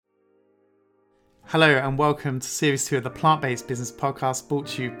Hello and welcome to Series 2 of the Plant-Based Business Podcast brought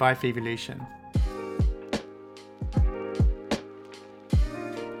to you by Vevolution.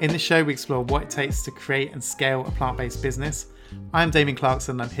 In this show, we explore what it takes to create and scale a plant-based business. I'm Damien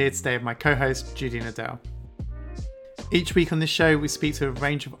Clarkson and I'm here today with my co-host, Judy and Nadel. Each week on this show, we speak to a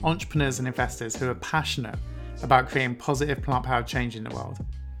range of entrepreneurs and investors who are passionate about creating positive plant-powered change in the world.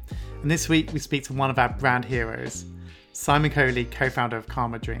 And this week, we speak to one of our brand heroes, Simon Coley, co-founder of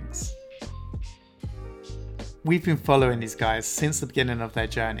Karma Drinks. We've been following these guys since the beginning of their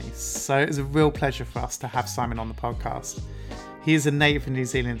journey, so it's a real pleasure for us to have Simon on the podcast. He is a native in New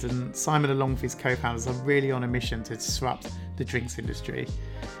Zealand, and Simon, along with his co-founders, are really on a mission to disrupt the drinks industry.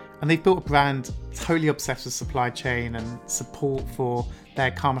 And they've built a brand totally obsessed with supply chain and support for their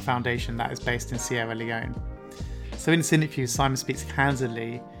Karma Foundation that is based in Sierra Leone. So in this interview, Simon speaks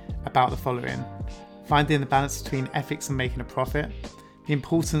candidly about the following: finding the balance between ethics and making a profit, the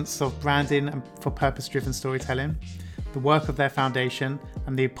importance of branding and for purpose-driven storytelling, the work of their foundation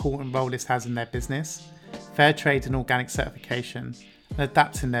and the important role this has in their business, fair trade and organic certification, and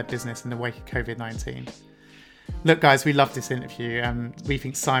adapting their business in the wake of COVID-19. Look guys, we love this interview and we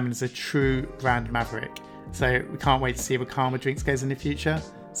think Simon is a true brand maverick. So we can't wait to see where Karma Drinks goes in the future.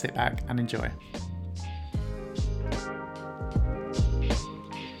 Sit back and enjoy.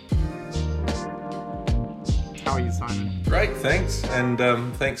 How are you, Simon? Great, thanks, and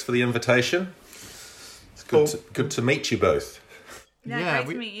thanks for the invitation. It's good to meet you both. Great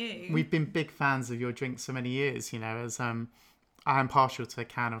to meet you. We've been big fans of your drinks for many years, as I am partial to a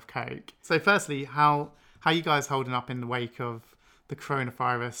can of Coke. So firstly, how are you guys holding up in the wake of the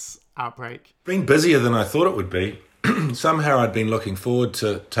coronavirus outbreak? Been busier than I thought it would be. Somehow I'd been looking forward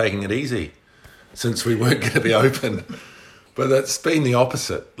to taking it easy since we weren't going to be open. But that's been the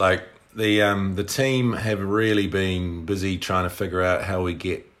opposite. Like, the team have really been busy trying to figure out how we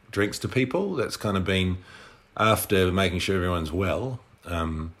get drinks to people. That's kind of been after making sure everyone's well,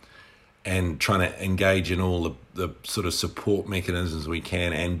 and trying to engage in all the sort of support mechanisms we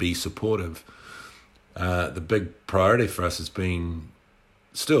can and be supportive. The big priority for us has been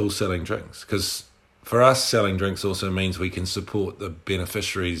still selling drinks, because for us, selling drinks also means we can support the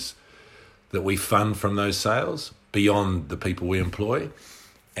beneficiaries that we fund from those sales beyond the people we employ.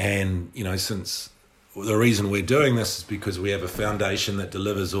 And, since the reason we're doing this is because we have a foundation that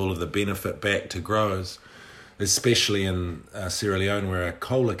delivers all of the benefit back to growers, especially in Sierra Leone where our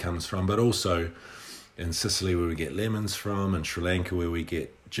cola comes from, but also in Sicily where we get lemons from, in Sri Lanka where we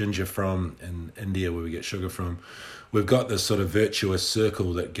get ginger from, in India where we get sugar from. We've got this sort of virtuous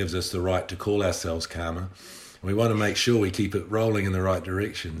circle that gives us the right to call ourselves Karma. We want to make sure we keep it rolling in the right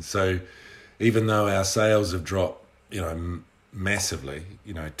direction. So even though our sales have dropped, massively,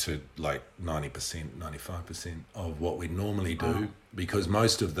 to like 90%, 95% of what we normally do, because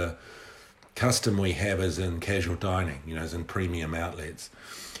most of the custom we have is in casual dining, is in premium outlets.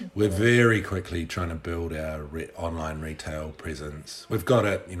 We're very quickly trying to build our online retail presence. We've got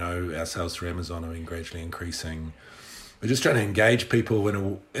it, our sales through Amazon have been gradually increasing. We're just trying to engage people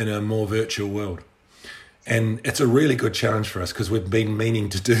in a more virtual world. And it's a really good challenge for us because we've been meaning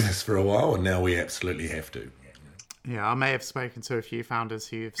to do this for a while and now we absolutely have to. Yeah, I may have spoken to a few founders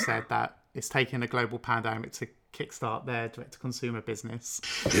who've said that it's taken a global pandemic to kickstart their direct-to-consumer business.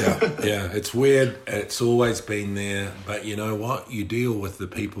 Yeah, it's weird. It's always been there. But you know what? You deal with the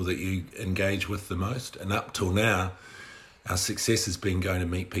people that you engage with the most. And up till now, our success has been going to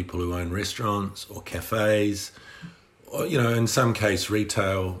meet people who own restaurants or cafes, or, in some case,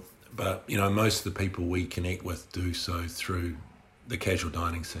 retail. But, most of the people we connect with do so through the casual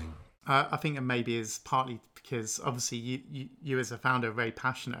dining scene. I think it maybe is partly because obviously you as a founder are very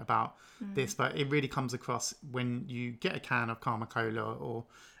passionate about this, but it really comes across when you get a can of Karma Cola or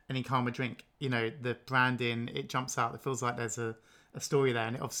any Karma drink, the branding, it jumps out. It feels like there's a story there,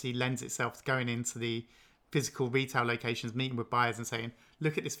 and it obviously lends itself to going into the physical retail locations, meeting with buyers and saying,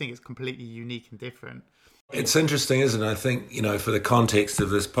 look at this thing, it's completely unique and different. It's interesting, isn't it? I think, for the context of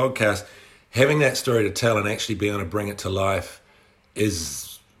this podcast, having that story to tell and actually being able to bring it to life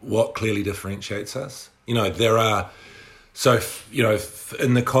is what clearly differentiates us. There are,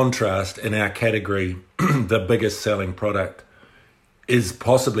 in the contrast, in our category, the biggest selling product is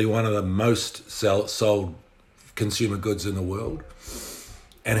possibly one of the most sold consumer goods in the world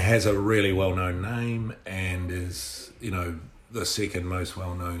and has a really well-known name and is, the second most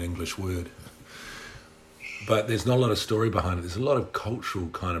well-known English word. But there's not a lot of story behind it. There's a lot of cultural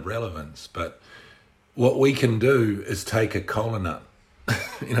kind of relevance. But what we can do is take a cola nut,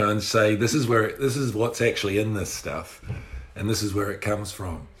 and say, this is what's actually in this stuff, and this is where it comes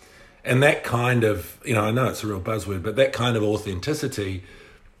from. And that kind of, I know it's a real buzzword, but that kind of authenticity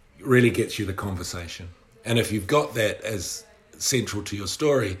really gets you the conversation. And if you've got that as central to your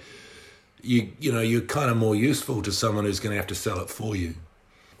story, you're kind of more useful to someone who's going to have to sell it for you.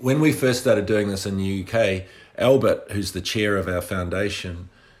 When we first started doing this in the UK, Albert, who's the chair of our foundation,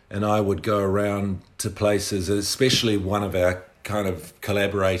 and I would go around to places, especially one of our kind of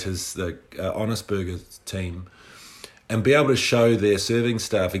collaborators, the Honest Burgers team, and be able to show their serving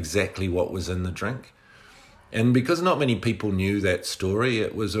staff exactly what was in the drink. And because not many people knew that story,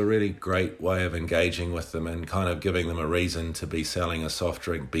 it was a really great way of engaging with them and kind of giving them a reason to be selling a soft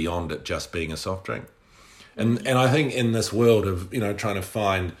drink beyond it just being a soft drink. And I think in this world of, trying to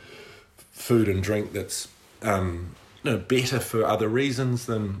find food and drink that's, better for other reasons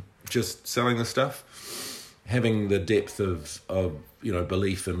than just selling the stuff, having the depth of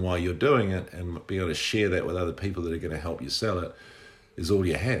belief in why you're doing it and be able to share that with other people that are going to help you sell it is all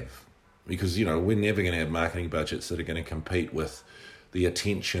you have. Because, we're never going to have marketing budgets that are going to compete with the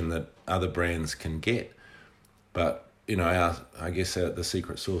attention that other brands can get. But, the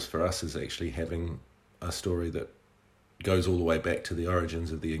secret sauce for us is actually having a story that goes all the way back to the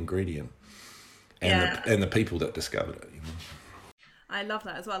origins of the ingredient and the people that discovered it. I love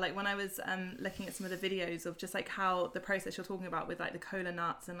that as well. Like when I was looking at some of the videos of just like how the process you're talking about with like the cola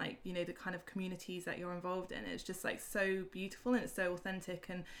nuts and like, the kind of communities that you're involved in, it's just like so beautiful and it's so authentic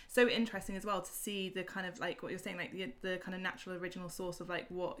and so interesting as well to see the kind of like what you're saying, like the kind of natural original source of like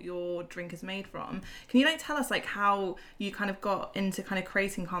what your drink is made from. Can you like tell us like how you kind of got into kind of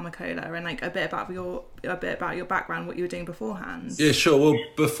creating Karma Cola and like a bit about your background, what you were doing beforehand? Yeah, sure. Well,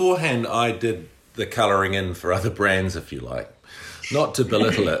 beforehand I did the colouring in for other brands, if you like. Not to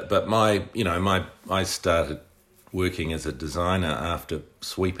belittle it, but I started working as a designer after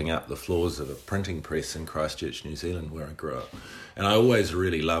sweeping up the floors of a printing press in Christchurch, New Zealand, where I grew up, and I always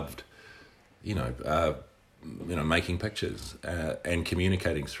really loved, making pictures and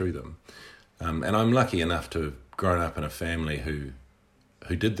communicating through them, and I'm lucky enough to have grown up in a family who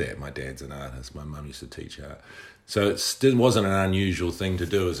did that. My dad's an artist. My mum used to teach art. So it wasn't an unusual thing to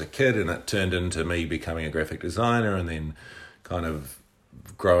do as a kid, and it turned into me becoming a graphic designer and then kind of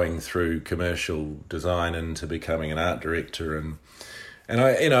growing through commercial design into becoming an art director. And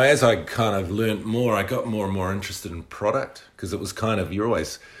I, as I kind of learnt more, I got more and more interested in product because it was kind of, you're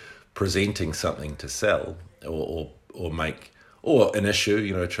always presenting something to sell or make, or an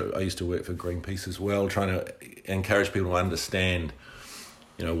issue. I used to work for Greenpeace as well, trying to encourage people to understand,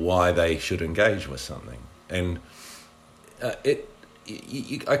 why they should engage with something. And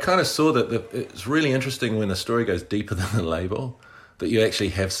I kind of saw that it's really interesting when the story goes deeper than the label, that you actually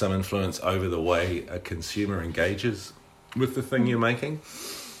have some influence over the way a consumer engages with the thing you're making.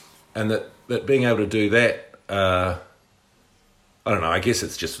 And that being able to do that, I don't know, I guess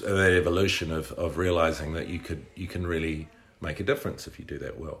it's just that evolution of realising that you can really make a difference if you do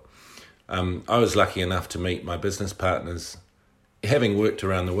that well. I was lucky enough to meet my business partners, having worked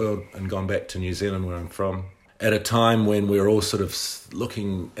around the world and gone back to New Zealand where I'm from, at a time when we're all sort of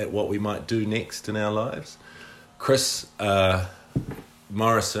looking at what we might do next in our lives. Chris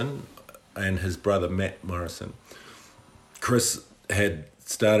Morrison and his brother Matt Morrison. Chris had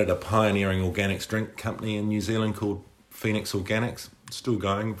started a pioneering organics drink company in New Zealand called Phoenix Organics, still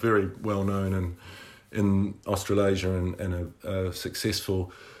going, very well known in Australasia and a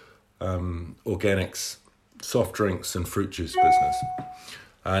successful organics soft drinks and fruit juice business.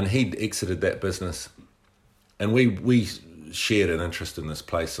 And he'd exited that business. And we shared an interest in this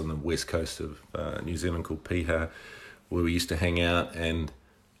place on the west coast of New Zealand called Piha, where we used to hang out, and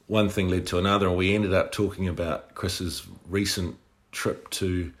one thing led to another, and we ended up talking about Chris's recent trip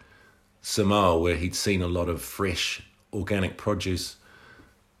to Samoa, where he'd seen a lot of fresh organic produce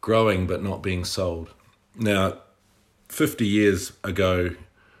growing but not being sold. Now, 50 years ago,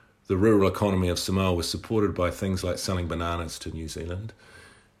 the rural economy of Samoa was supported by things like selling bananas to New Zealand,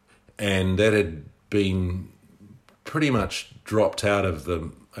 and that had been pretty much dropped out of the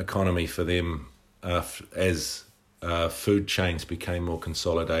economy for them as food chains became more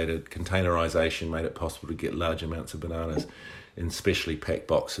consolidated. Containerization made it possible to get large amounts of bananas in specially packed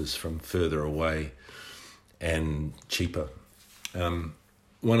boxes from further away and cheaper.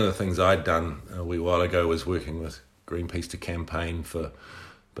 One of the things I'd done a wee while ago was working with Greenpeace to campaign for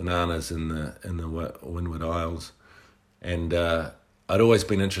bananas in the Windward Isles, and I'd always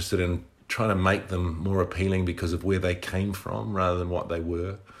been interested in trying to make them more appealing because of where they came from rather than what they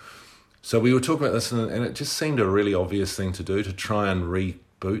were. So we were talking about this, and it just seemed a really obvious thing to do, to try and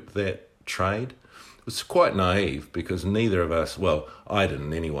reboot that trade. It was quite naive because neither of us, well, I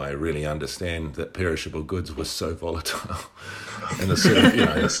didn't anyway, really understand that perishable goods were so volatile. And the sort of,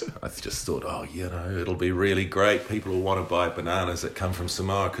 I just thought, it'll be really great. People will want to buy bananas that come from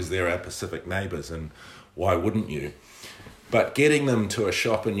Samoa because they're our Pacific neighbours, and why wouldn't you? But getting them to a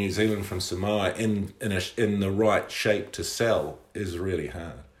shop in New Zealand from Samoa in the right shape to sell is really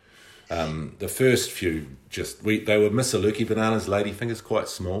hard. The first few they were Misaluki bananas, ladyfingers, quite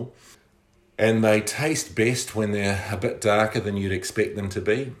small. And they taste best when they're a bit darker than you'd expect them to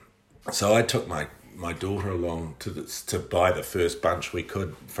be. So I took my daughter along to buy the first bunch we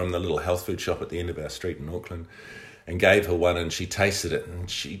could from the little health food shop at the end of our street in Auckland, and gave her one, and she tasted it and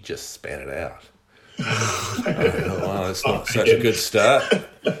she just spat it out. I thought, wow, that's not such a good start.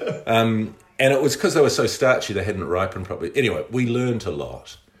 And it was because they were so starchy, they hadn't ripened properly. Anyway, we learned a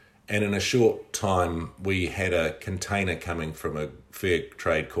lot. And in a short time, we had a container coming from a fair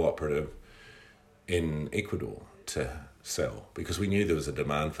trade cooperative in Ecuador to sell, because we knew there was a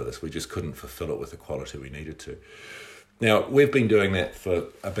demand for this. We just couldn't fulfill it with the quality we needed to. Now, we've been doing that for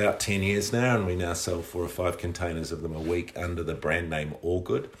about 10 years now, and we now sell 4 or 5 containers of them a week under the brand name All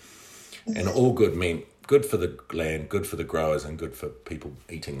Good. And All Good meant good for the land, good for the growers, and good for people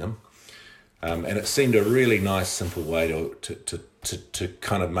eating them. And it seemed a really nice, simple way to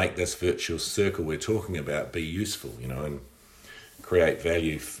kind of make this virtuous circle we're talking about be useful, and create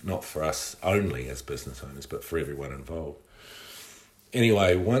value, not for us only as business owners, but for everyone involved.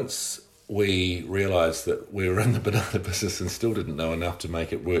 Anyway, once we realised that we were in the banana business and still didn't know enough to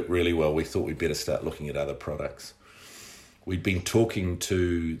make it work really well, we thought we'd better start looking at other products. We'd been talking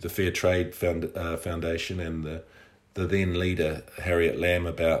to the Fair Trade Foundation and the then leader, Harriet Lamb,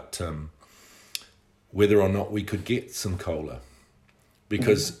 about whether or not we could get some cola.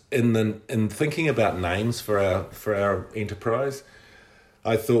 Because in thinking about names for our enterprise,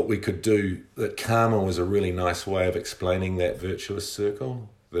 I thought we could do that. Karma was a really nice way of explaining that virtuous circle.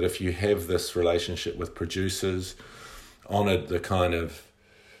 That if you have this relationship with producers, honoured the kind of,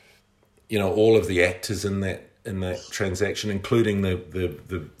 all of the actors in that transaction, including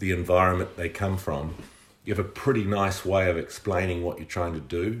the environment they come from, you have a pretty nice way of explaining what you're trying to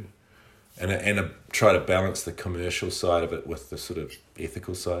do, and try to balance the commercial side of it with the sort of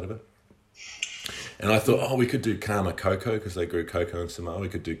ethical side of it. And I thought, we could do Karma Cocoa because they grew cocoa in Samoa. We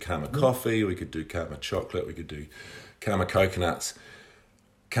could do Karma Coffee. We could do Karma Chocolate. We could do Karma Coconuts.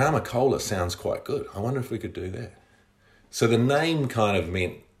 Karma Cola sounds quite good. I wonder if we could do that. So the name kind of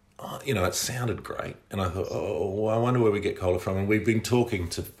meant, it sounded great. And I thought, I wonder where we get cola from. And we've been talking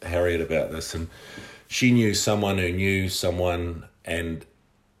to Harriet about this, and she knew someone who knew someone. And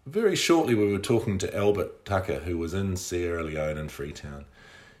very shortly we were talking to Albert Tucker, who was in Sierra Leone in Freetown.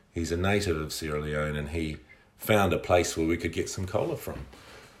 He's a native of Sierra Leone, and he found a place where we could get some cola from.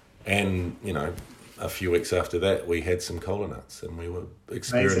 And, a few weeks after that, we had some cola nuts, and we were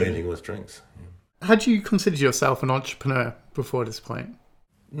experimenting with drinks. Yeah. Had you considered yourself an entrepreneur before this point?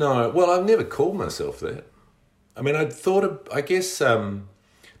 No, well, I've never called myself that. I mean, there's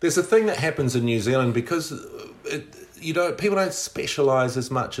a thing that happens in New Zealand because people don't specialise as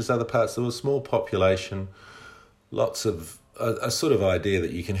much as other parts. There was a small population, lots of a sort of idea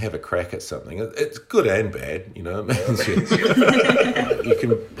that you can have a crack at something. It's good and bad, It means you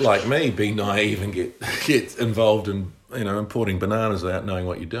can, like me, be naive and get involved in importing bananas without knowing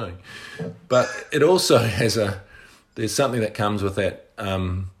what you're doing. But it also there's something that comes with that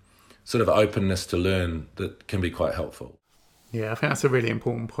sort of openness to learn that can be quite helpful. Yeah, I think that's a really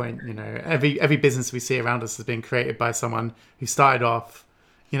important point. Every business we see around us has been created by someone who started off,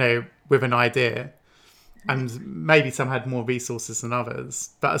 with an idea. And maybe some had more resources than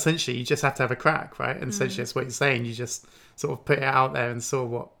others, but essentially you just have to have a crack, right? And essentially that's what you're saying. You just sort of put it out there and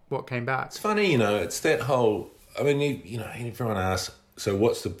saw what came back. It's funny, it's that whole. I mean, everyone asks, so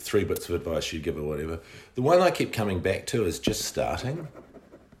what's the 3 bits of advice you'd give or whatever? The one I keep coming back to is just starting,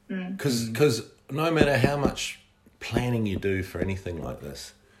 because no matter how much planning you do for anything like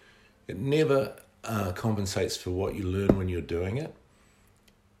this, it never compensates for what you learn when you're doing it.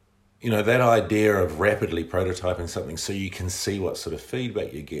 That idea of rapidly prototyping something so you can see what sort of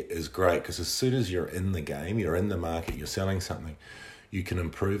feedback you get is great, because as soon as you're in the game, you're in the market, you're selling something, you can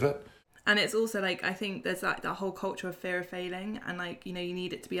improve it. And it's also I think there's that whole culture of fear of failing, and you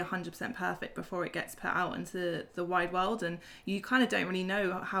need it to be 100% perfect before it gets put out into the wide world, and you kind of don't really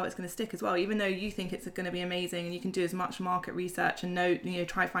know how it's going to stick as well, even though you think it's going to be amazing and you can do as much market research and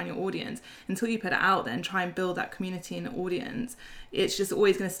try to find your audience. Until you put it out there and try and build that community and audience, it's just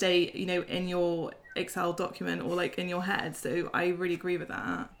always going to stay in your Excel document or in your head. So I really agree with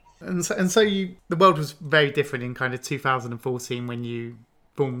that. And so the world was very different in kind of 2014 when you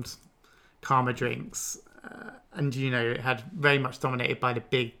formed Karma drinks, and it had very much dominated by the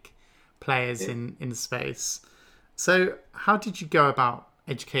big players in the space. So how did you go about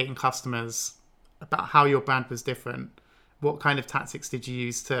educating customers about how your brand was different? What kind of tactics did you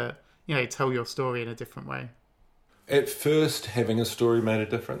use to tell your story in a different way? At first, having a story made a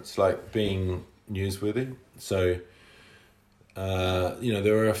difference, like being newsworthy. So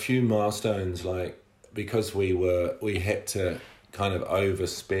there were a few milestones, like because we had to kind of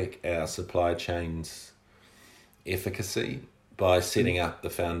over-spec our supply chain's efficacy by setting up the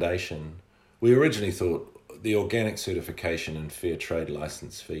foundation. We originally thought the organic certification and fair trade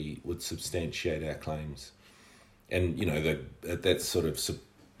license fee would substantiate our claims. And, that's sort of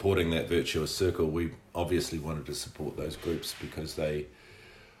supporting that virtuous circle. We obviously wanted to support those groups because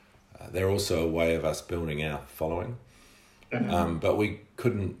they're also a way of us building our following. But we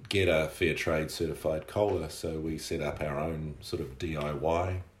couldn't get a fair trade certified cola, so we set up our own sort of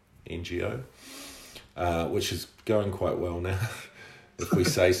DIY NGO, which is going quite well now, if we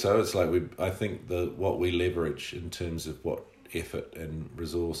say so. It's like I think what we leverage in terms of what effort and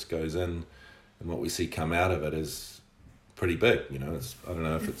resource goes in and what we see come out of it is pretty big. I don't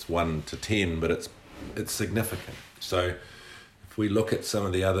know if it's 1 to 10, but it's significant. So if we look at some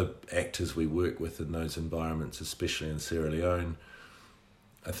of the other actors we work with in those environments, especially in Sierra Leone,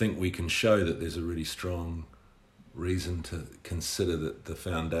 I think we can show that there's a really strong reason to consider that the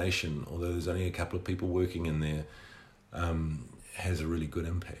foundation, although there's only a couple of people working in there, has a really good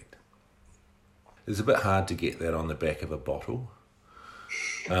impact. It's a bit hard to get that on the back of a bottle,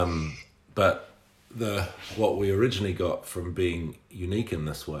 but what we originally got from being unique in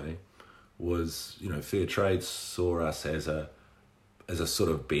this way was, Fair Trade saw us as a sort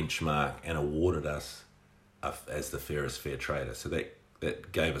of benchmark and awarded us as the fairest fair trader. So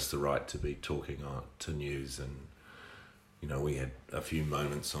that gave us the right to be talking to news, and we had a few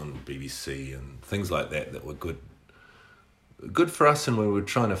moments on BBC and things like that were good for us, and we were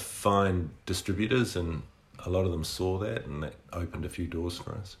trying to find distributors, and a lot of them saw that, and that opened a few doors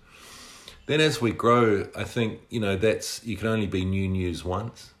for us. Then as we grow, I think you can only be new news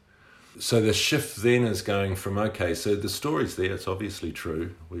once. So the shift then is going from, okay, so the story's there, it's obviously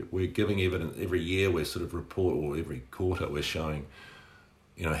true. We're giving evidence every year. We're sort of or every quarter we're showing,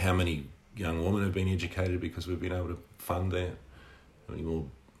 how many young women have been educated because we've been able to fund that, how many more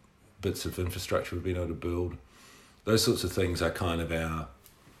bits of infrastructure we've been able to build. Those sorts of things are kind of a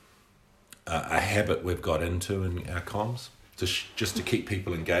habit we've got into in our comms, just to keep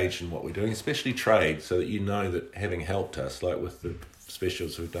people engaged in what we're doing, especially trade, so that that having helped us, like with the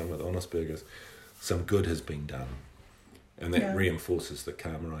specials we've done with Honest Burgers, some good has been done, and that reinforces the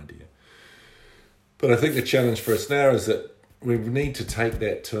karma idea. But I think the challenge for us now is that we need to take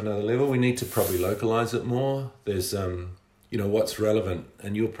that to another level. We need to probably localize it more. There's what's relevant,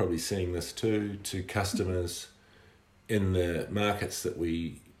 and you're probably seeing this too, to customers in the markets that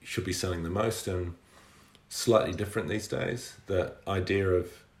we should be selling the most in, slightly different these days. The idea of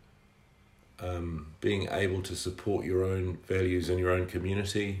being able to support your own values in your own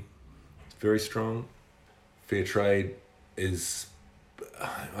community is very strong. Fair trade is,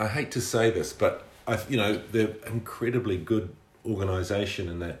 I hate to say this, but they're incredibly good organisation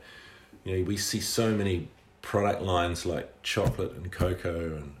in that we see so many product lines like chocolate and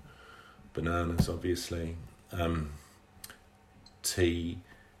cocoa and bananas, obviously, tea,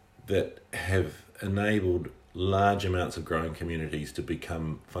 that have enabled large amounts of growing communities to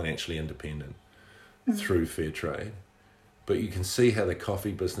become financially independent through fair trade. But you can see how the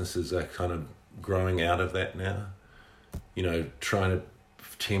coffee businesses are kind of growing out of that now, trying to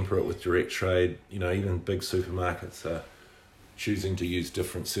temper it with direct trade. Even big supermarkets are choosing to use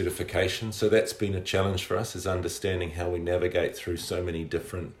different certifications. So that's been a challenge for us, is understanding how we navigate through so many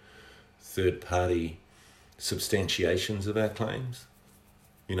different third-party substantiations of our claims.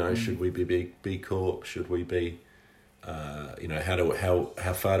 Should we be B Corp? Should we be,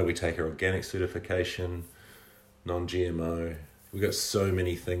 how far do we take our organic certification, non-GMO? We've got so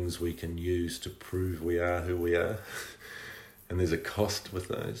many things we can use to prove we are who we are, and there's a cost with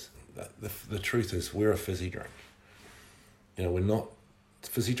those. The truth is, we're a fizzy drink.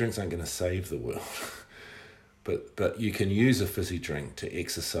 Fizzy drinks aren't going to save the world, but you can use a fizzy drink to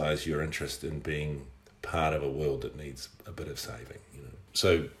exercise your interest in being part of a world that needs a bit of saving.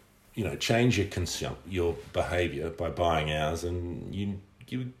 So, change your behaviour by buying ours, and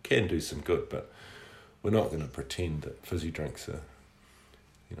you can do some good. But we're not going to pretend that fizzy drinks are,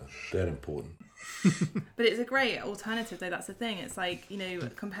 that important. But it's a great alternative though, that's the thing. It's like,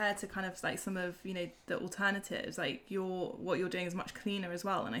 compared to kind of like some of, the alternatives, like what you're doing is much cleaner as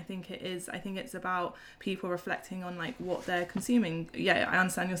well. And I think it's about people reflecting on like what they're consuming. Yeah, I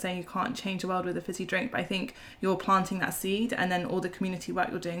understand you're saying you can't change the world with a fizzy drink, but I think you're planting that seed, and then all the community work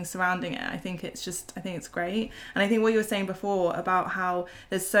you're doing surrounding it. I think it's great. And I think what you were saying before about how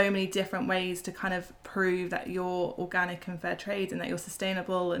there's so many different ways to kind of prove that you're organic and fair trade and that you're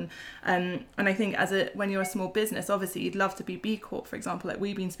sustainable, and I think when you're a small business, obviously you'd love to be B Corp, for example, like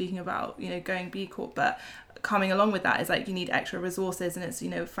we've been speaking about, going B Corp, but coming along with that is like you need extra resources, and it's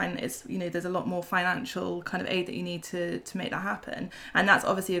there's a lot more financial kind of aid that you need to make that happen, and that's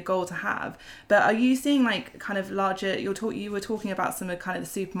obviously a goal to have. But are you seeing like kind of larger, you were talking about some of kind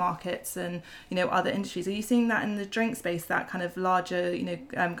of the supermarkets and other industries, are you seeing that in the drink space, that kind of larger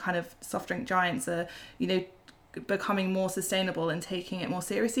kind of soft drink giants are becoming more sustainable and taking it more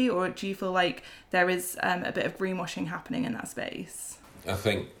seriously, or do you feel like there is a bit of greenwashing happening in that space? I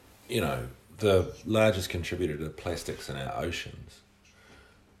think the largest contributor to plastics in our oceans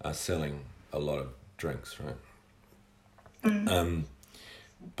are selling a lot of drinks, right?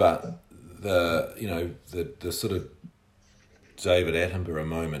 But the sort of David Attenborough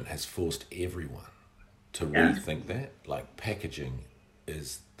moment has forced everyone to rethink that. Like, packaging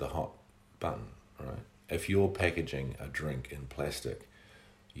is the hot button, right? If you're packaging a drink in plastic,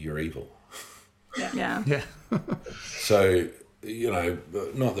 you're evil. Yeah. So,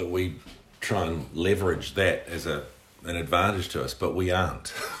 not that we try and leverage that as an advantage to us, but we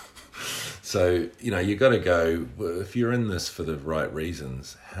aren't. So, you got to go, well, if you're in this for the right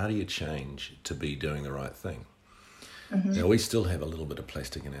reasons, how do you change to be doing the right thing? Now, we still have a little bit of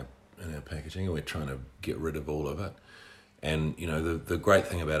plastic in our packaging, and we're trying to get rid of all of it. And, the great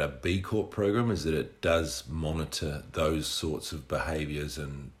thing about a B Corp program is that it does monitor those sorts of behaviours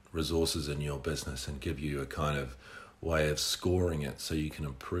and resources in your business and give you a kind of way of scoring it so you can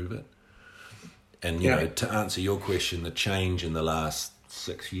improve it. And, to answer your question, the change in the last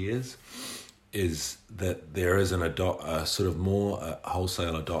 6 years is that there is a sort of more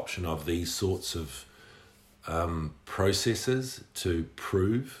wholesale adoption of these sorts of processes to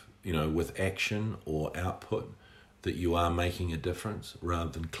prove, with action or output, that you are making a difference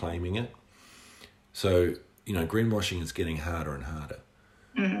rather than claiming it. So, greenwashing is getting harder and harder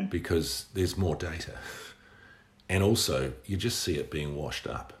because there's more data. And also, you just see it being washed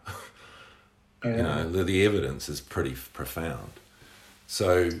up. The evidence is pretty profound.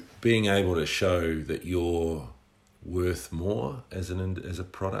 So, being able to show that you're worth more as a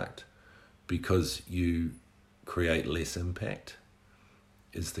product because you create less impact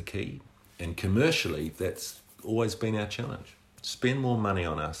is the key. And commercially, that's always been our challenge. Spend more money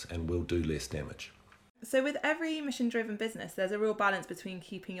on us and we'll do less damage. So with every mission-driven business, there's a real balance between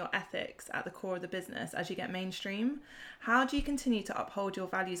keeping your ethics at the core of the business as you get mainstream. How do you continue to uphold your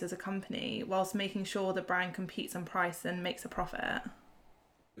values as a company whilst making sure the brand competes on price and makes a profit?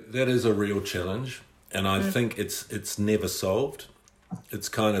 That is a real challenge, and I think it's never solved. It's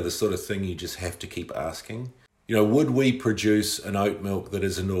kind of the sort of thing you just have to keep asking. Would we produce an oat milk that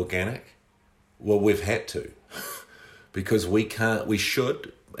isn't organic? Well, we've had to, because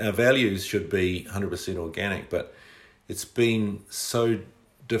our values should be 100% organic, but it's been so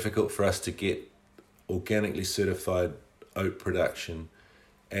difficult for us to get organically certified oat production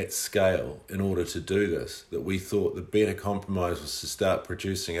at scale in order to do this, that we thought the better compromise was to start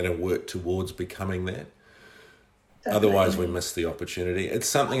producing it and work towards becoming that. Definitely. Otherwise, we miss the opportunity. It's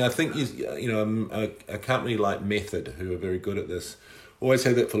something I think, a company like Method, who are very good at this, always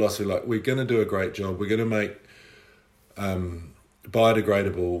had that philosophy, like, we're going to do a great job, we're going to make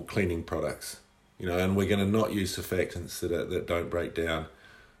biodegradable cleaning products, and we're going to not use surfactants that don't break down,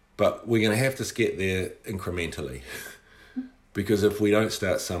 but we're going to have to get there incrementally, because if we don't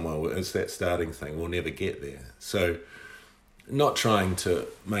start somewhere, it's that starting thing, we'll never get there. So not trying to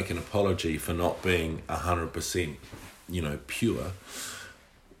make an apology for not being 100%, pure,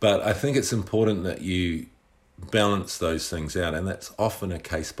 but I think it's important that you balance those things out, and that's often a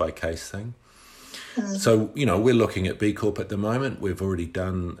case-by-case thing. So, we're looking at B Corp at the moment. We've already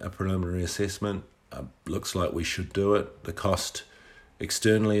done a preliminary assessment. Looks like we should do it. The cost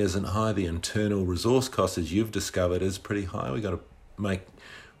externally isn't high. The internal resource cost, as you've discovered, is pretty high. We've got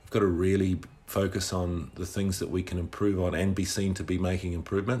to really focus on the things that we can improve on and be seen to be making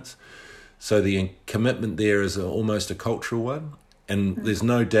improvements. So the commitment there is almost a cultural one. And there's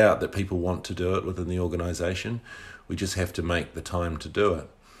no doubt that people want to do it within the organisation. We just have to make the time to do it.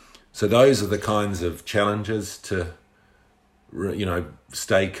 So those are the kinds of challenges to,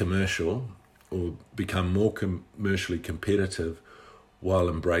 stay commercial or become more commercially competitive, while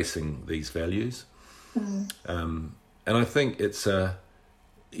embracing these values. And I think it's the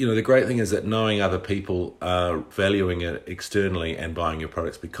great thing is that knowing other people are valuing it externally and buying your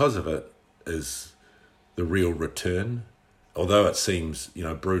products because of it is the real return. Although it seems,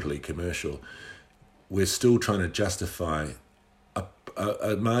 brutally commercial, we're still trying to justify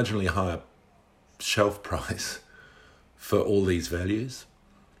a marginally higher shelf price for all these values.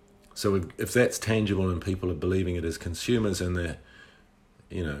 So if that's tangible and people are believing it as consumers and they're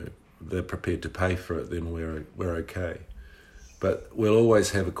prepared to pay for it, then we're okay. But we'll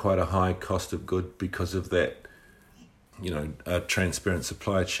always have quite a high cost of good because of that, a transparent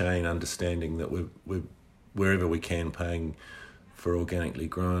supply chain, understanding that we're wherever we can paying for organically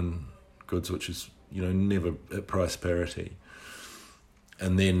grown goods, which is, never at price parity.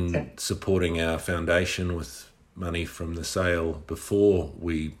 And then supporting our foundation with money from the sale before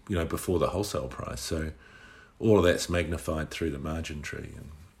the wholesale price. So all of that's magnified through the margin tree.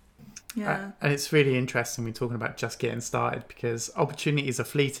 And it's really interesting we're talking about just getting started, because opportunities are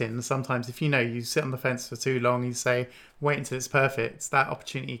fleeting. Sometimes if you sit on the fence for too long, you say wait until it's perfect, that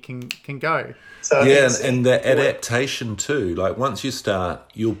opportunity can go. So and the adaptation too, like once you start,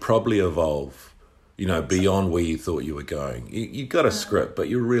 you'll probably evolve beyond where you thought you were going. You've got a script, but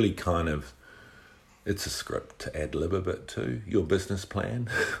you're really it's a script to ad lib a bit too, your business plan,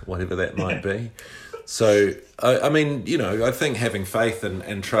 whatever that might be. So, I think having faith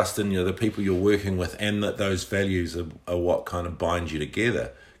and trust in the people you're working with, and that those values are what kind of bind you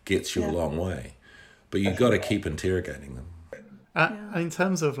together, gets you a long way. But you've got to keep interrogating them. In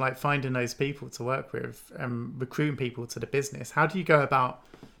terms of finding those people to work with, recruiting people to the business, how do you go about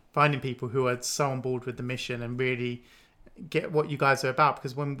finding people who are so on board with the mission and really get what you guys are about?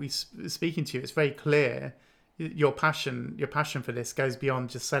 Because when we speaking to you, it's very clear your passion for this goes beyond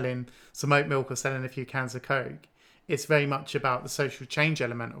just selling some oat milk or selling a few cans of Coke. It's very much about the social change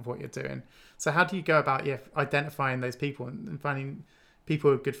element of what you're doing. So how do you go about identifying those people and finding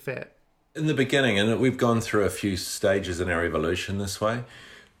people who are a good fit? In the beginning, and we've gone through a few stages in our evolution this way,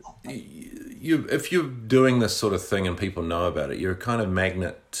 if you're doing this sort of thing and people know about it, you're a kind of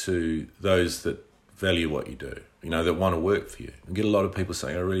magnet to those that value what you do, that want to work for you. You get a lot of people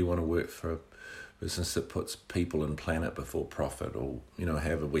saying, I really want to work for a business that puts people and planet before profit, or,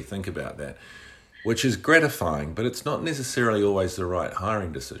 however we think about that, which is gratifying, but it's not necessarily always the right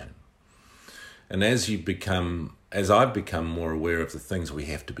hiring decision. And as I've become more aware of the things we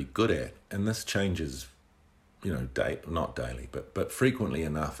have to be good at, and this changes, not daily, but frequently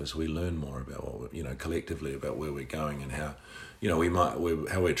enough as we learn more about what, collectively about where we're going and how, how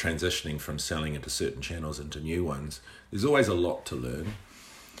we're transitioning from selling into certain channels into new ones. There's always a lot to learn.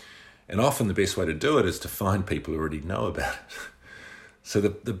 And often the best way to do it is to find people who already know about it. So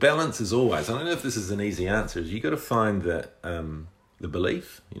the balance is always, I don't know if this is an easy answer, is you got to find the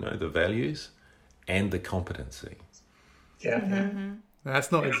belief, the values, and the competency. Yeah. Mm-hmm.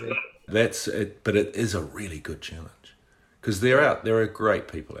 That's not easy. That's it, but it is a really good challenge, because there are great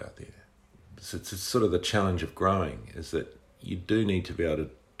people out there. It's sort of the challenge of growing, is that you do need to be able to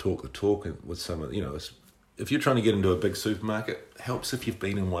talk the talk with some of, if you're trying to get into a big supermarket, it helps if you've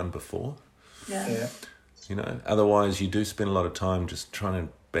been in one before. Yeah. Otherwise you do spend a lot of time just trying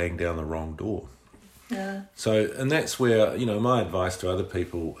to bang down the wrong door. Yeah. So, and that's where, my advice to other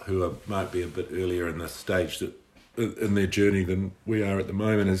people who might be a bit earlier in the stage in their journey than we are at the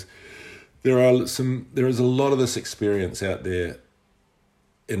moment is there is a lot of this experience out there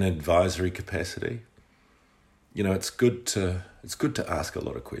in advisory capacity. It's good to ask a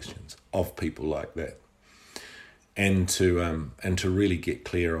lot of questions of people like that. And to really get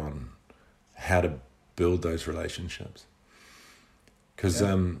clear on how to build those relationships, because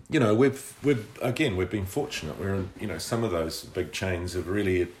we've been fortunate. We're in, some of those big chains have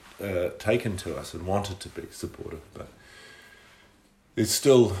really taken to us and wanted to be supportive, but there's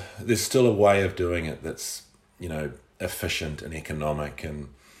still a way of doing it that's efficient and economic, and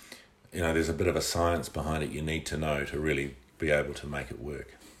there's a bit of a science behind it. You need to know to really be able to make it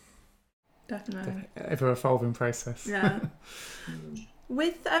work. Definitely. Ever-evolving process. Yeah.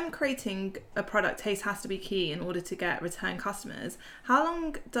 With creating a product, taste has to be key in order to get return customers. How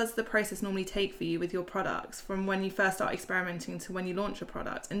long does the process normally take for you with your products, from when you first start experimenting to when you launch a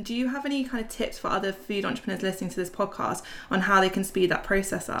product? And do you have any kind of tips for other food entrepreneurs listening to this podcast on how they can speed that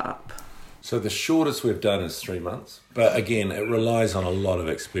process up? So the shortest we've done is 3 months, but again, it relies on a lot of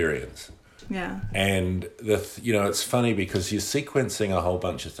experience. Yeah. And it's funny because you're sequencing a whole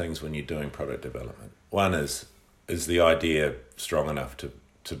bunch of things when you're doing product development. One is the idea strong enough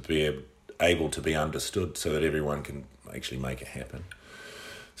to be able to be understood so that everyone can actually make it happen.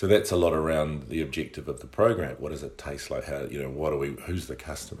 So that's a lot around the objective of the program. What does it taste like? How, who's the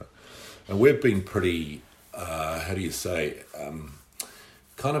customer? And we've been pretty, we've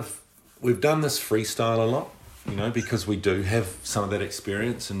done this freestyle a lot, because we do have some of that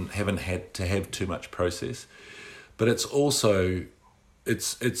experience and haven't had to have too much process. But it's also,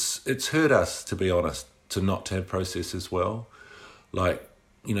 it's hurt us, to be honest, to not to have process as well. Like,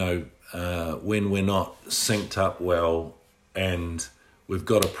 when we're not synced up well and we've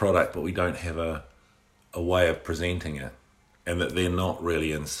got a product but we don't have a way of presenting it, and that they're not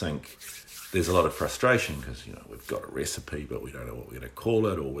really in sync, there's a lot of frustration because, we've got a recipe but we don't know what we're going to call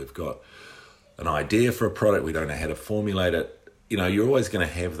it, or we've got an idea for a product, we don't know how to formulate it. You're always going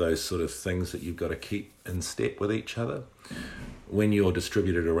to have those sort of things that you've got to keep in step with each other. When you're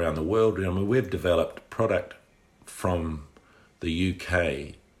distributed around the world, we've developed product from the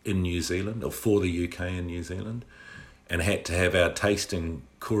UK in New Zealand, or for the UK in New Zealand, and had to have our tasting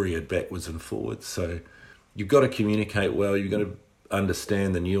couriered backwards and forwards. So you've got to communicate well, you've got to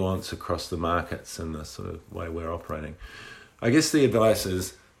understand the nuance across the markets and the sort of way we're operating. I guess the advice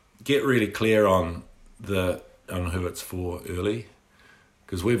is get really clear on who it's for early,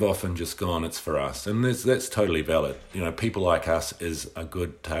 because we've often just gone, it's for us, and that's totally valid. People like us is a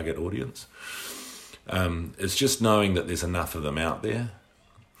good target audience. It's just knowing that there's enough of them out there,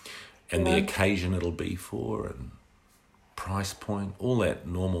 and the occasion it'll be for, and price point, all that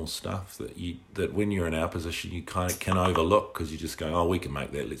normal stuff that when you're in our position you kind of can overlook because you just go, oh, we can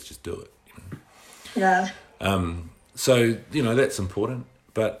make that, let's just do it. Yeah. So that's important.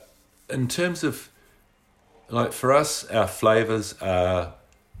 But in terms of, like, for us, our flavours are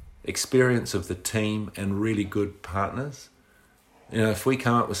experience of the team and really good partners. If we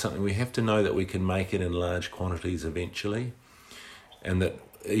come up with something, we have to know that we can make it in large quantities eventually, and that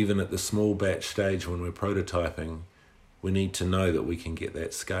even at the small batch stage when we're prototyping, we need to know that we can get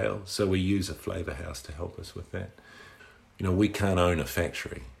that scale. So we use a flavour house to help us with that. We can't own a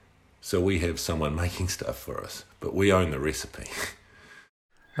factory, so we have someone making stuff for us, but we own the recipe.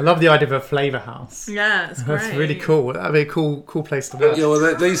 I love the idea of a flavour house. Yeah, it's great. That's really cool. That'd be a cool place to work. Yeah,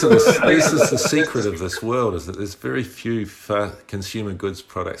 well, this is the secret of this world, is that there's very few consumer goods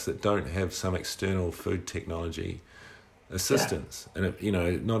products that don't have some external food technology assistance. Yeah.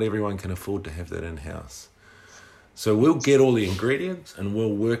 And, not everyone can afford to have that in-house. So we'll get all the ingredients and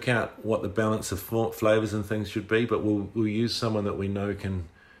we'll work out what the balance of flavours and things should be, but we'll use someone that we know can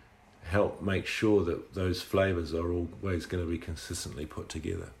help make sure that those flavours are always going to be consistently put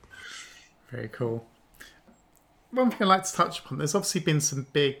together. Very cool. One thing I'd like to touch upon, there's obviously been some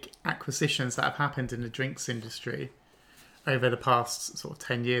big acquisitions that have happened in the drinks industry over the past sort of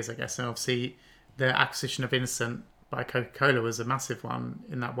 10 years, I guess. And obviously the acquisition of Innocent by Coca-Cola was a massive one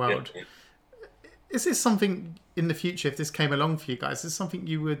in that world. Yeah. Is this something in the future, if this came along for you guys, is this something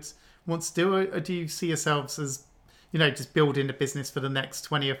you would want to do, or do you see yourselves as, just building a business for the next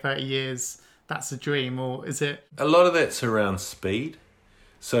 20 or 30 years? That's a dream, or is it? A lot of that's around speed.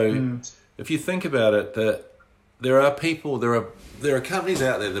 So if you think about it, that there are companies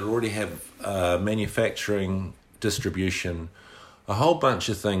out there that already have manufacturing, distribution, a whole bunch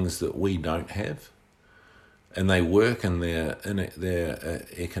of things that we don't have, and they work and they're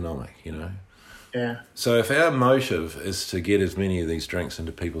economic, Yeah. So if our motive is to get as many of these drinks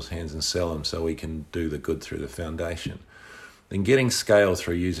into people's hands and sell them so we can do the good through the foundation, then getting scale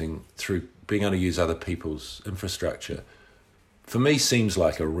through being able to use other people's infrastructure, for me, seems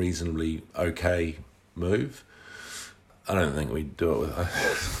like a reasonably okay move. I don't think we'd do it with...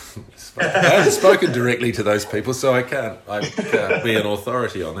 I haven't spoken directly to those people, so I can't be an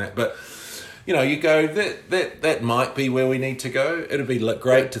authority on that. But, you go, that might be where we need to go. It'd be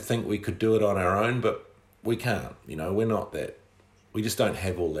great to think we could do it on our own, but we can't. We're not that. We just don't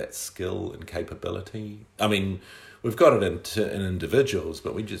have all that skill and capability. I mean, we've got it in individuals,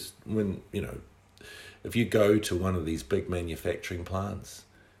 but we just, if you go to one of these big manufacturing plants,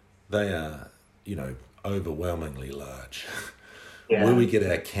 they are, overwhelmingly large. Yeah. Where we get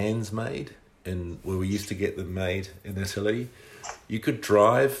our cans made, and where we used to get them made in Italy, you could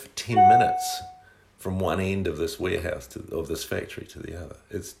drive 10 minutes from one end of this warehouse of this factory to the other.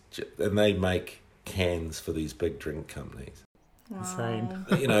 And they make cans for these big drink companies. Insane.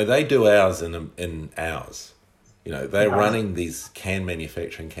 They do ours in hours. They're running these can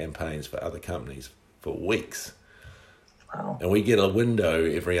manufacturing campaigns for other companies for weeks. Wow. And we get a window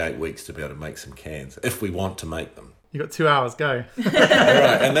every 8 weeks to be able to make some cans if we want to make them. You got 2 hours, go. All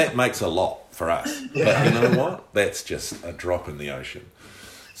right, and that makes a lot for us. But you know what? That's just a drop in the ocean.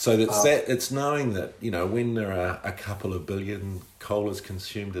 So it's knowing that, when there are a couple of billion colas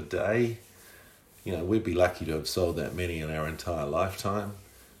consumed a day, we'd be lucky to have sold that many in our entire lifetime.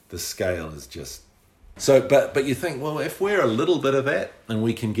 the scale is just so. But you think, well, if we're a little bit of that and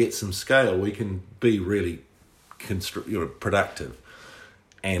we can get some scale, we can be really productive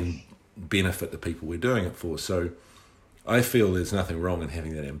and benefit the people we're doing it for. So I feel there's nothing wrong in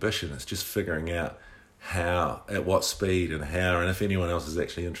having that ambition. It's just figuring out how, at what speed and how, and if anyone else is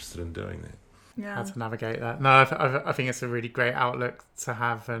actually interested in doing that. Yeah. How to navigate that. No, I think it's a really great outlook to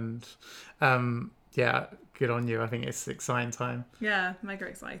have, and yeah, good on you. I think it's an exciting time. Yeah, mega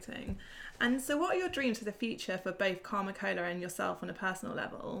exciting. And so what are your dreams for the future for both Karma Cola and yourself on a personal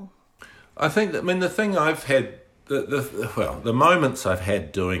level? I think that, I mean, the thing I've had, the moments I've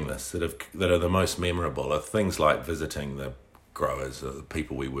had doing this that are the most memorable are things like visiting the growers or the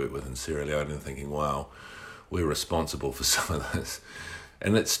people we work with in Sierra Leone and thinking, wow, we're responsible for some of this.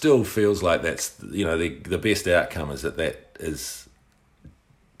 And it still feels like that's, you know, the best outcome is that is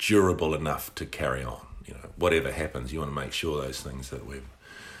durable enough to carry on. You know, whatever happens, you want to make sure those things that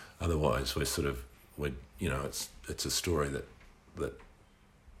otherwise you know, it's a story that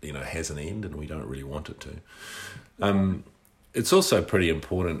you know, has an end and we don't really want it to. It's also pretty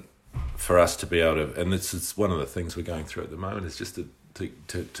important for us to be able to, and this is one of the things we're going through at the moment, is just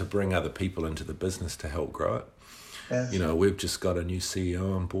to bring other people into the business to help grow it. Yes. You know, we've just got a new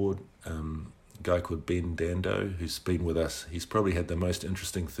CEO on board, a guy called Ben Dando, who's been with us. He's probably had the most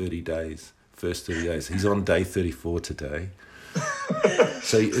interesting first 30 days. He's on day 34 today.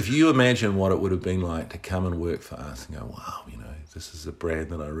 So if you imagine what it would have been like to come and work for us and go, wow, you know, this is a brand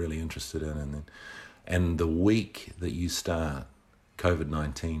that I'm really interested in. And the week that you start,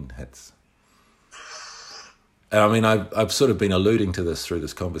 COVID-19 hits. I mean, I've sort of been alluding to this through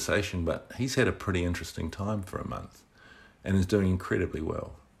this conversation, but he's had a pretty interesting time for a month and is doing incredibly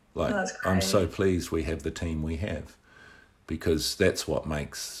well. Like, I'm so pleased we have the team we have, because that's what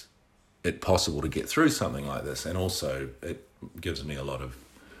makes it possible to get through something like this. And also it gives me a lot of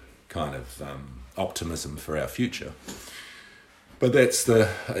kind of optimism for our future. But that's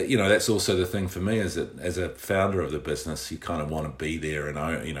that's also the thing for me, is that as a founder of the business, you kind of want to be there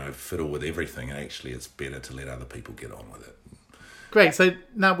and, you know, fiddle with everything. And actually, it's better to let other people get on with it. Great. So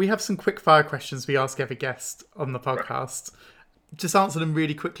now we have some quick fire questions we ask every guest on the podcast. Just answer them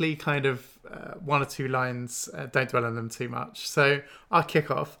really quickly, kind of one or two lines. Don't dwell on them too much. So I'll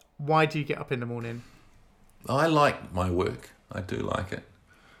kick off. Why do you get up in the morning? I like my work. I do like it.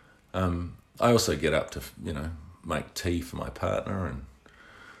 I also get up to, you know, make tea for my partner and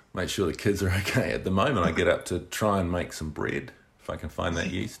make sure the kids are okay. At the moment, I get up to try and make some bread if I can find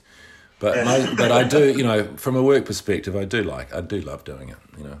that yeast. But I do, you know, from a work perspective, I do love doing it.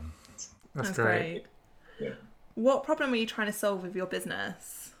 You know, that's great. Yeah. What problem are you trying to solve with your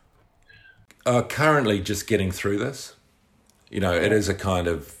business? Currently, just getting through this. You know, it is a kind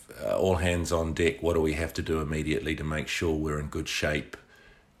of all hands on deck. What do we have to do immediately to make sure we're in good shape?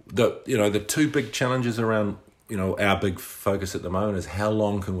 The two big challenges around, you know, our big focus at the moment is how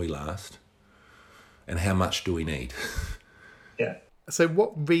long can we last and how much do we need? Yeah. So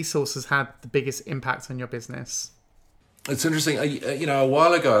what resources had the biggest impact on your business? It's interesting. You know, a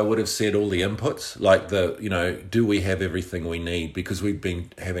while ago I would have said all the inputs, like do we have everything we need? Because we've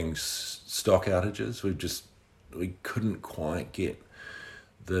been having stock outages. We couldn't quite get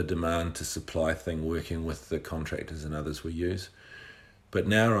the demand to supply thing working with the contractors and others we use. But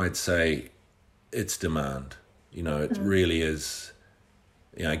now I'd say it's demand. You know, it really is.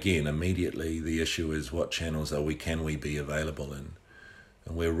 You know, again, immediately the issue is what channels can we be available in?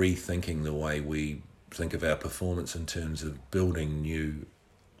 And we're rethinking the way we think of our performance in terms of building new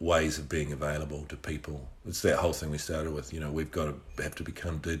ways of being available to people. It's that whole thing we started with. You know, we've got to have to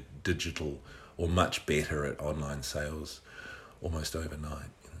become digital or much better at online sales almost overnight.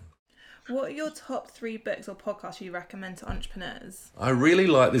 What are your top 3 books or podcasts you recommend to entrepreneurs? I really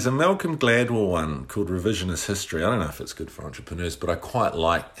like, there's a Malcolm Gladwell one called Revisionist History. I don't know if it's good for entrepreneurs, but I quite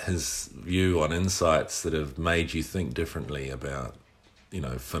like his view on insights that have made you think differently about, you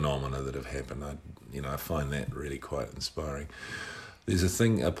know, phenomena that have happened. I find that really quite inspiring. There's a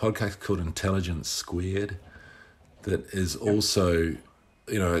podcast called Intelligence Squared that is also,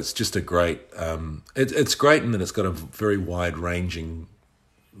 you know, it's just a great, it's great in that it's got a very wide-ranging,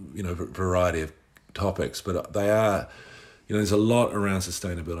 you know, variety of topics, but they are, you know, there's a lot around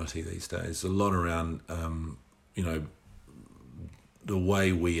sustainability these days. There's a lot around, you know, the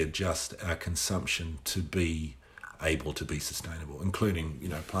way we adjust our consumption to be able to be sustainable, including, you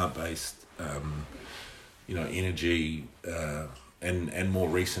know, plant-based, you know, energy, and more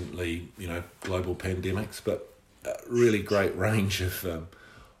recently, you know, global pandemics, but a really great range of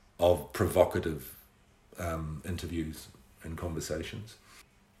provocative interviews and conversations.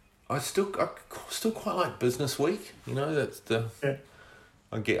 I still quite like Business Week. You know, that's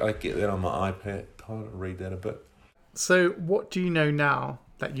I get that on my iPad. I read that a bit. So what do you know now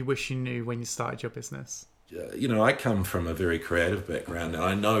that you wish you knew when you started your business? I come from a very creative background, and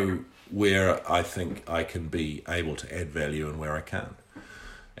I know where I think I can be able to add value and where I can't.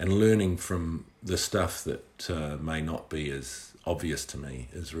 And learning from the stuff that may not be as obvious to me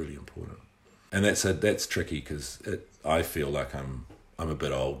is really important. And that's tricky because I feel like I'm a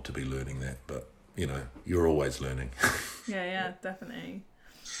bit old to be learning that, but you're always learning. Yeah, definitely.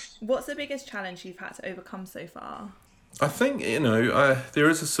 What's the biggest challenge you've had to overcome so far? I think, there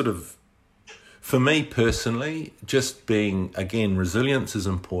is a sort of, for me personally, just being, again, resilience is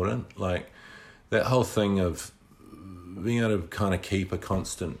important. Like that whole thing of being able to kind of keep a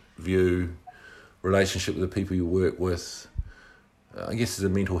constant view, relationship with the people you work with, I guess is a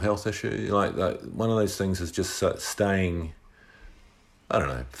mental health issue. Like one of those things is just staying, I don't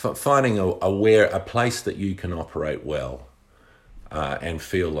know, finding a place that you can operate well and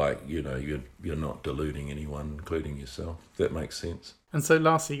feel like, you're not deluding anyone, including yourself. If that makes sense. And so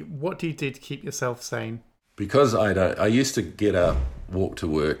lastly, what do you do to keep yourself sane? Because I used to get up, walk to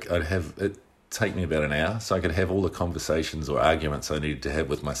work, it'd take me about an hour so I could have all the conversations or arguments I needed to have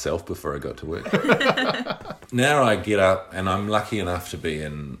with myself before I got to work. Now I get up, and I'm lucky enough to be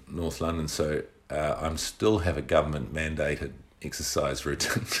in North London, so I still have a government mandated exercise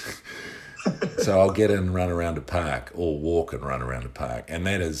routine. So I'll get in and run around a park, or walk and run around a park, and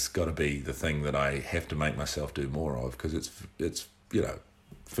that has got to be the thing that I have to make myself do more of, because it's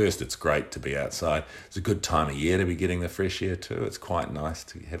first it's great to be outside. It's a good time of year to be getting the fresh air too. It's quite nice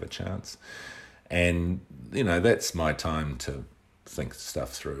to have a chance, and that's my time to think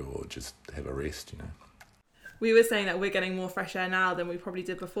stuff through or just have a rest. We were saying that we're getting more fresh air now than we probably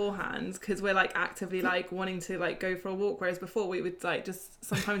did beforehand, because we're actively wanting to go for a walk, whereas before we would just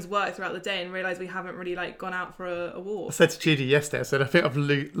sometimes work throughout the day and realise we haven't really gone out for a walk. I said to Judy yesterday, I think I've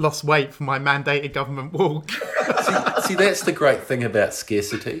lost weight for my mandated government walk. see, that's the great thing about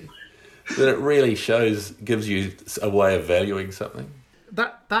scarcity, that it really gives you a way of valuing something.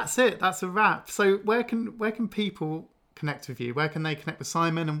 That's it. That's a wrap. So where can people connect with you? Where can they connect with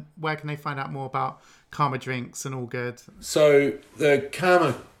Simon, and where can they find out more about Karma Drinks and All Good? So the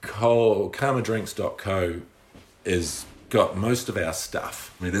karmadrinks.co is got most of our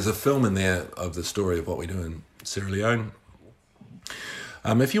stuff. I mean, there's a film in there of the story of what we do in Sierra Leone.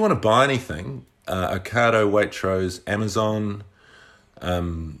 If you want to buy anything, Ocado, Waitrose, Amazon,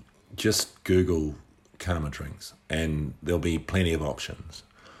 just Google Karma Drinks and there'll be plenty of options.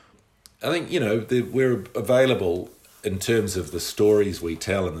 I think, we're available in terms of the stories we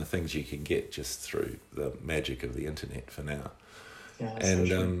tell and the things you can get just through the magic of the internet for now. Yeah,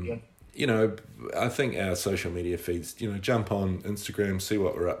 and, I think our social media feeds, jump on Instagram, see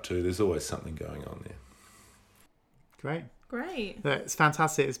what we're up to. There's always something going on there. Great. It's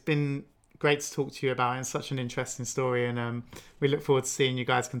fantastic. It's been great to talk to you about it. It's such an interesting story, and we look forward to seeing you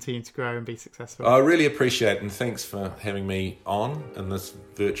guys continue to grow and be successful. I really appreciate it, and thanks for having me on in this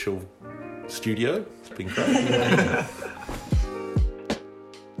virtual studio. It's been great.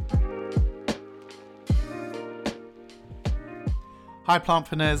 Hi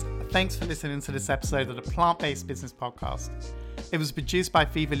Plantpreneurs, thanks for listening to this episode of the Plant-Based Business Podcast. It was produced by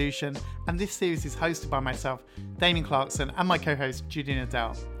Vevolution, and this series is hosted by myself, Damien Clarkson, and my co-host Judy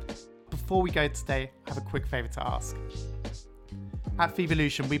Nadel. Before we go today, I have a quick favour to ask. At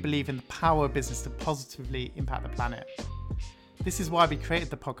Vevolution, we believe in the power of business to positively impact the planet. This is why we created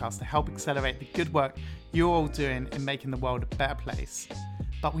the podcast, to help accelerate the good work you're all doing in making the world a better place.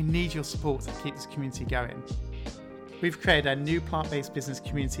 But we need your support to keep this community going. We've created a new plant-based business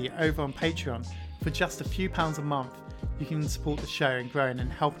community over on Patreon. For just a few pounds a month, you can support the show in growing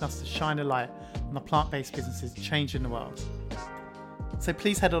and helping us to shine a light on the plant-based businesses changing the world. So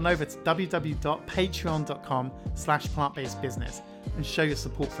please head on over to www.patreon.com/plantbasedbusiness and show your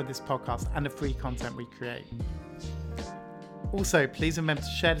support for this podcast and the free content we create. Also, please remember to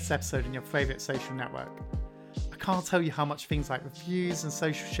share this episode in your favourite social network. I can't tell you how much things like reviews and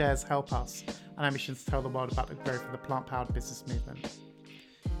social shares help us and our mission to tell the world about the growth of the plant-powered business movement.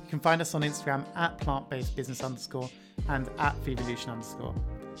 You can find us on Instagram at plantbasedbusiness_ and at Vevolution_.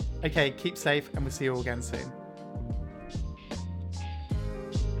 Okay, keep safe, and we'll see you all again soon.